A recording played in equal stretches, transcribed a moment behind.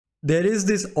There is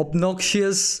this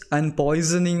obnoxious and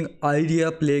poisoning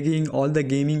idea plaguing all the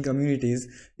gaming communities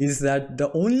is that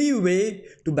the only way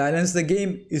to balance the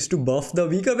game is to buff the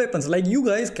weaker weapons. Like, you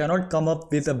guys cannot come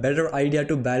up with a better idea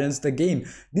to balance the game.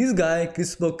 This guy,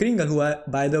 Crispo Kringle, who I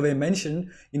by the way mentioned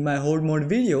in my horde mode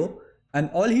video, and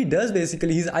all he does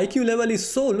basically, his IQ level is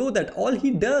so low that all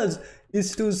he does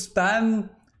is to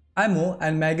spam ammo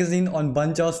and magazine on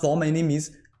bunch of swarm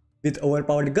enemies with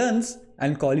overpowered guns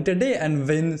and call it a day and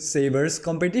win Saber's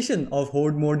competition of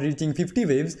horde mode reaching 50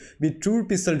 waves with true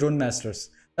pistol drone masters.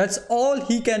 That's all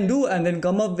he can do, and then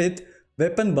come up with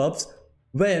weapon buffs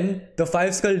when the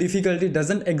 5 skull difficulty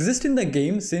doesn't exist in the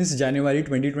game since January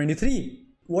 2023.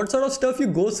 What sort of stuff you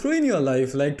go through in your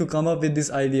life like to come up with these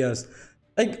ideas?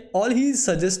 Like, all he's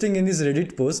suggesting in his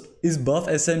Reddit post is buff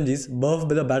SMGs, buff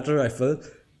the battle rifle,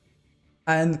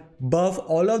 and buff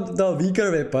all of the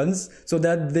weaker weapons so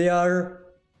that they are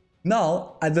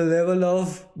now at the level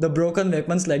of the broken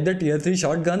weapons like the tier 3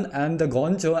 shotgun and the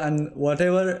goncho and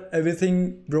whatever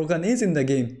everything broken is in the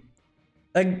game.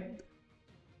 Like,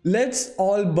 let's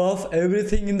all buff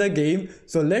everything in the game,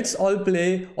 so let's all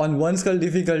play on 1 skull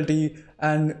difficulty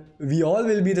and we all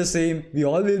will be the same, we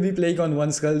all will be playing on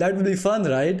 1 skull. That will be fun,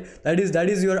 right? That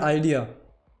is your idea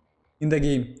in the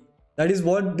game. That is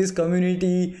what this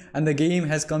community and the game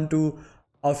has come to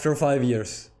after 5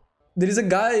 years. There is a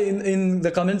guy in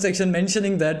the comment section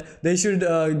mentioning that they should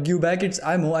give back its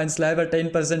ammo and slap a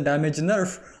 10% damage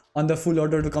nerf on the full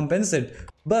auto to compensate.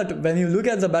 But when you look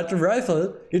at the battle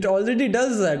rifle, it already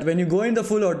does that. When you go in the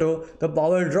full auto, the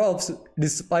power drops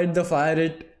despite the fire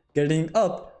rate getting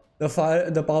up.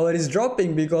 The power is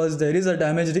dropping because there is a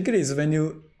damage decrease when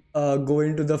you go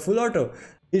into the full auto.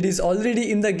 It is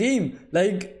already in the game,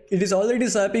 like it is already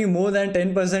slapping more than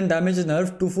 10% damage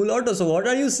nerf to full auto. So what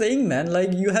are you saying, man?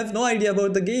 Like, you have no idea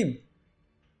about the game.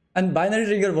 And binary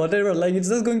trigger, whatever, like, it's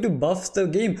just going to buff the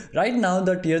game. Right now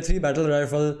the tier 3 battle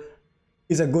rifle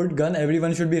is a good gun.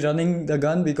 Everyone should be running the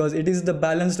gun because it is the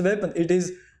balanced weapon. It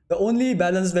is the only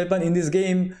balanced weapon in this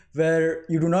game where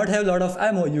you do not have a lot of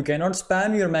ammo. You cannot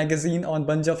spam your magazine on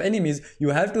bunch of enemies. You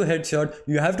have to headshot.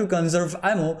 You have to conserve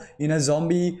ammo in a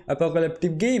zombie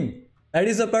apocalyptic game. That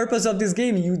is the purpose of this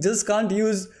game. You just can't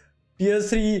use tier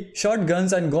 3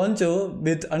 shotguns and goncho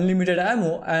with unlimited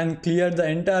ammo and clear the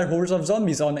entire hordes of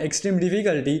zombies on extreme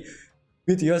difficulty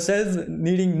with yourself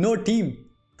needing no team.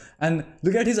 And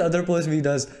look at his other post he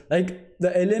does, like the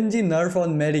LMG nerf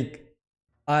on medic.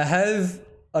 I have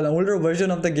an older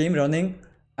version of the game running,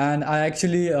 and I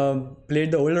actually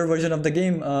played the older version of the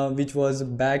game which was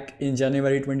back in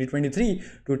January 2023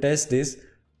 to test this,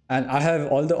 and I have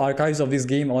all the archives of this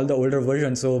game, all the older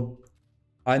versions, so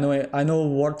I know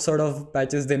what sort of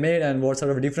patches they made and what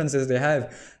sort of differences they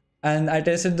have. And I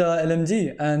tested the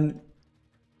LMG and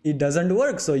it doesn't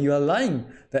work. So you are lying.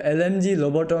 The LMG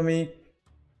lobotomy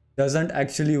doesn't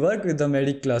actually work with the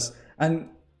medic class. And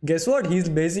guess what? He's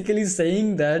basically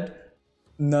saying that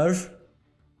nerf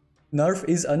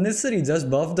is unnecessary. Just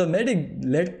buff the medic.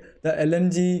 Let the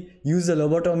LMG use the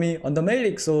lobotomy on the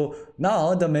medic. So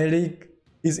now the medic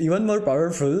is even more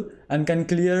powerful and can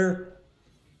clear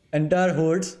entire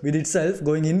hordes with itself,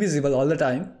 going invisible all the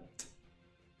time.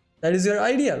 That is your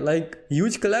idea. Like,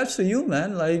 huge collapse to you,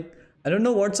 man. Like, I don't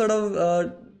know what sort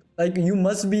of like, you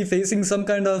must be facing some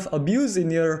kind of abuse in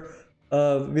your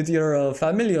with your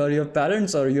family or your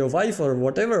parents or your wife or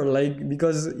whatever, like,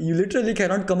 because you literally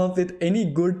cannot come up with any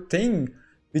good thing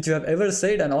which you have ever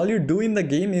said, and all you do in the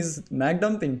game is mag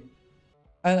dumping.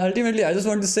 And ultimately, I just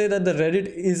want to say that the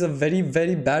Reddit is a very,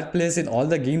 very bad place in all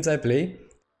the games I play,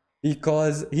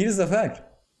 because here's the fact.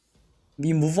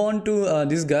 We move on to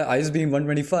this guy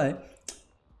IceBeam125.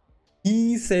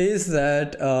 He says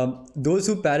that those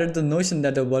who parrot the notion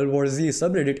that the World War Z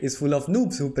subreddit is full of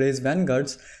noobs who praise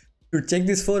vanguards should check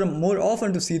this forum more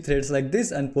often to see threads like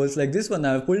this and polls like this one.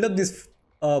 I've pulled up this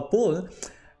poll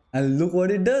and look what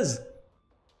it does.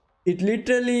 It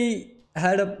literally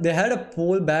had a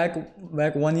poll back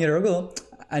 1 year ago,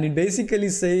 and it basically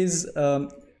says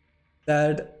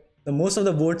that the most of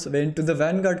the votes went to the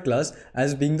Vanguard class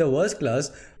as being the worst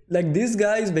class. Like, this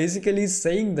guy is basically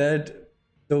saying that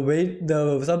the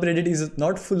subreddit is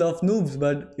not full of noobs,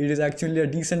 but it is actually a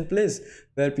decent place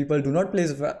where people do not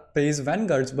praise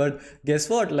vanguards. But guess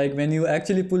what? Like, when you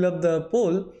actually pull up the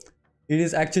poll, it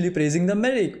is actually praising the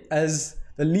medic as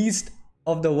the least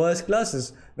of the worst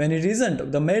classes, when it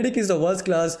isn't. The medic is the worst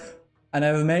class, and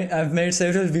I've made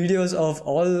several videos of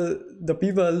all the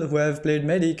people who have played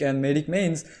medic and medic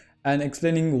mains and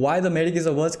explaining why the medic is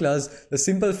the worst class. The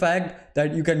simple fact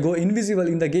that you can go invisible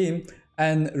in the game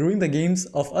and ruin the games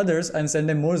of others and send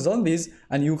them more zombies,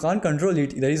 and you can't control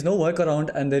it, there is no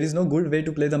workaround and there is no good way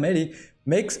to play the medic,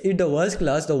 makes it the worst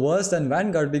class, the worst than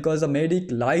Vanguard, because the medic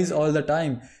lies all the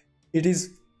time. It is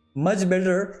much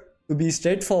better to be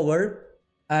straightforward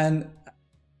and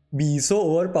be so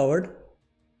overpowered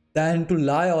than to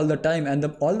lie all the time. And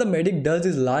all the medic does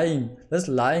is lying, just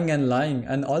lying and lying,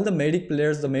 and all the medic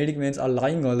players, the medic mains, are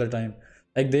lying all the time.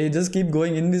 Like they just keep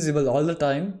going invisible all the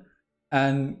time,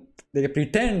 and they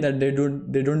pretend that they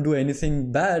don't do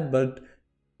anything bad, but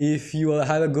if you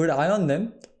have a good eye on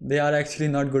them, they are actually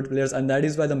not good players. And that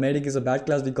is why the medic is a bad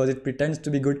class, because it pretends to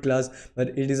be good class but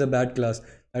it is a bad class.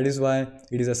 That is why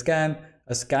it is a scam.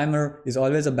 A scammer is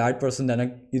always a bad person,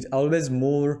 is always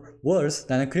more worse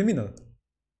than a criminal.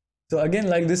 So again,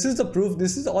 like, this is the proof,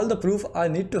 this is all the proof I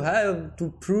need to have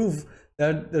to prove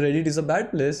that Reddit is a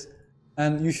bad place,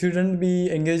 and you shouldn't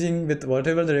be engaging with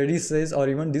whatever the Reddit says or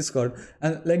even Discord.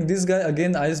 And like this guy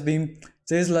again, Icebeam,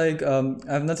 says like, I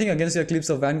have nothing against your clips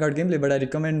of Vanguard gameplay, but I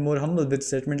recommend more humble with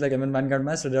statements like, I'm a Vanguard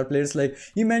master. There are players like,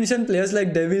 he mentioned players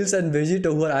like Devils and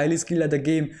Vegito who are highly skilled at the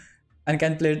game and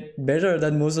can play better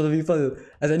than most of the people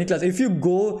as any class. If you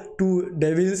go to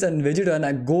Devils and Vegito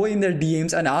and go in their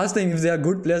DMs and ask them if they are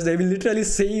good players, they will literally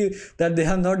say that they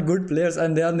are not good players,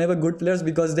 and they are never good players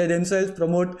because they themselves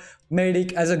promote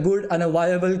Medic as a good and a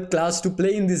viable class to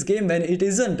play in this game when it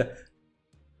isn't.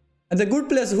 And the good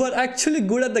players who are actually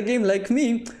good at the game, like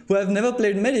me, who have never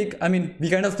played Medic, I mean,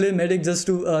 we kind of play Medic just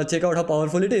to check out how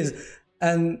powerful it is.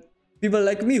 And people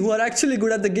like me who are actually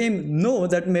good at the game know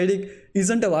that Medic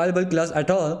isn't a viable class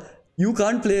at all. You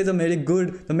can't play the Medic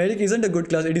good. The Medic isn't a good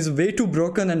class. It is way too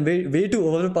broken and way too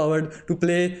overpowered to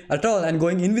play at all. And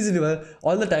going invisible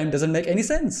all the time doesn't make any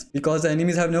sense, because the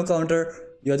enemies have no counter.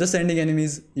 You are just sending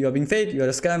enemies. You are being fake. You are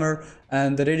a scammer.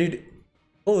 And the Reddit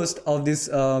post of this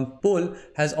poll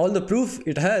has all the proof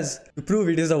it has to prove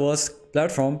it is the worst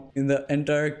platform in the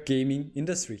entire gaming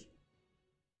industry.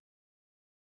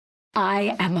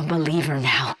 I am a believer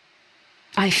now.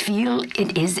 I feel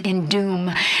it is in doom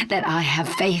that I have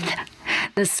faith.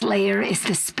 The Slayer is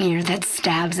the spear that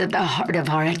stabs at the heart of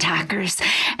our attackers,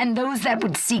 and those that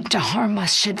would seek to harm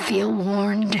us should feel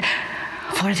warned.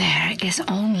 For there is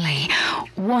only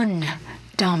one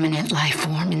dominant life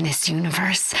form in this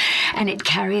universe, and it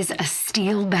carries a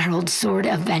steel-barreled sword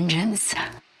of vengeance.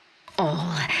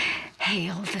 All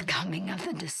hail the coming of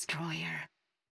the Destroyer.